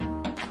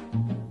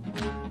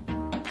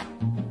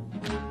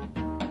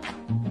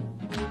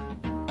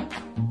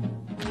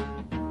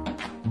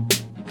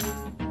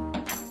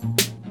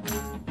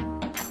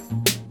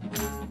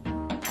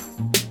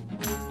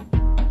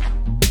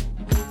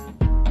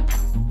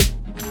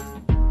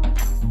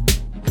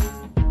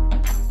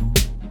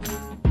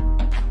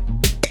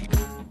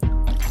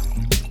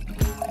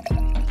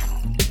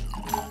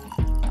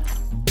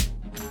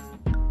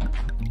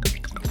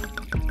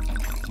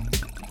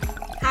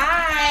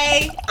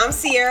I'm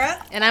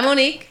Sierra. And I'm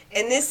Monique.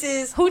 And this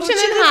is Hoochin'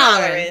 and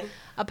Hollerin',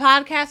 a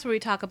podcast where we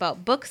talk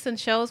about books and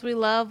shows we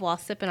love while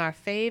sipping our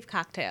fave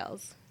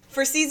cocktails.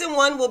 For season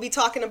 1, we'll be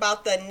talking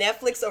about the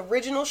Netflix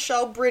original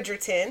show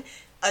Bridgerton,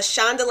 a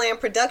Shondaland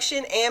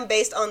production and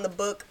based on the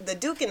book The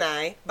Duke and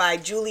I by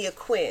Julia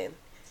Quinn.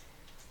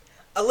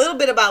 A little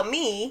bit about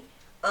me.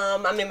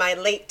 I'm in my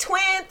late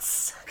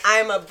 20s.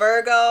 I'm a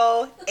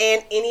Virgo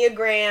and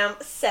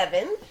Enneagram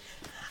 7.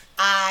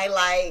 I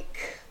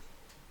like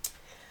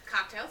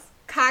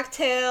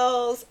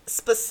cocktails,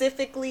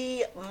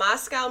 specifically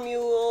Moscow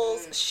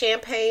Mules,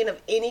 champagne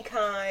of any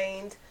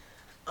kind,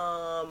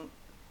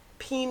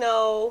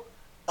 Pinot,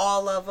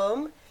 all of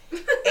them,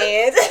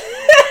 and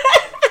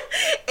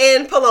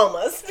and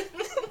Palomas.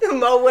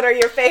 Mo, what are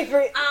your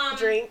favorite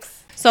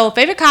drinks? So,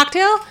 favorite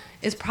cocktail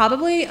is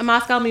probably a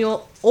Moscow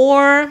Mule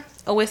or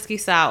a whiskey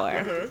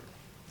sour.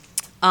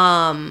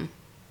 Mm-hmm.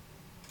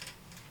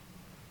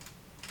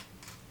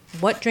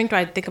 What drink do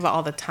I think about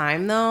all the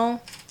time,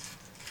 though?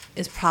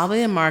 Is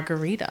probably a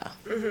margarita.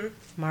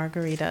 Mm-hmm.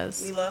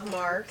 Margaritas. We love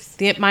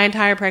margs. My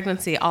entire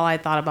pregnancy, all I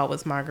thought about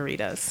was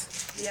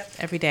margaritas. Yep.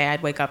 Every day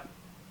I'd wake up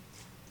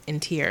in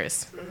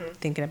tears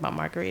thinking about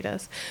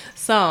margaritas.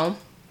 So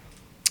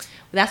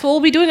that's what we'll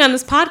be doing on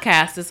this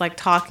podcast, is like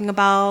talking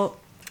about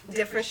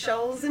different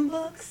shows and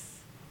books.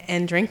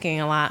 And drinking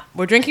a lot.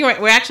 We're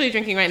actually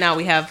drinking right now.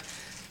 We have,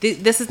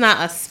 this is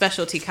not a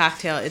specialty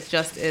cocktail. It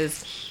just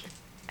is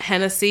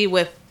Hennessy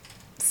with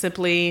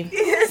Simply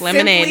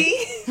lemonade.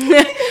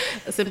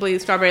 Simply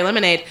strawberry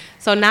lemonade.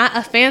 So not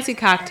a fancy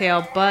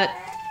cocktail, but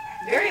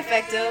very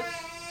effective.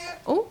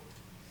 Oh.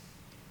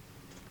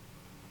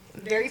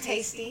 Very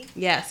tasty.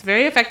 Yes,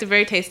 very effective,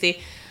 very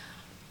tasty.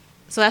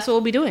 So that's what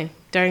we'll be doing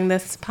during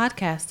this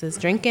podcast, is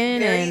drinking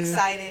very and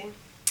exciting.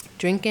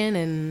 Drinking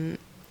and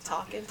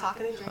talking and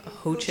drinking.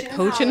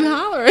 Hoochin' and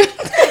hollering.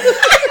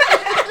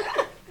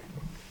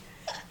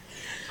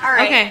 All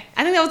right. Okay,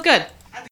 I think that was good.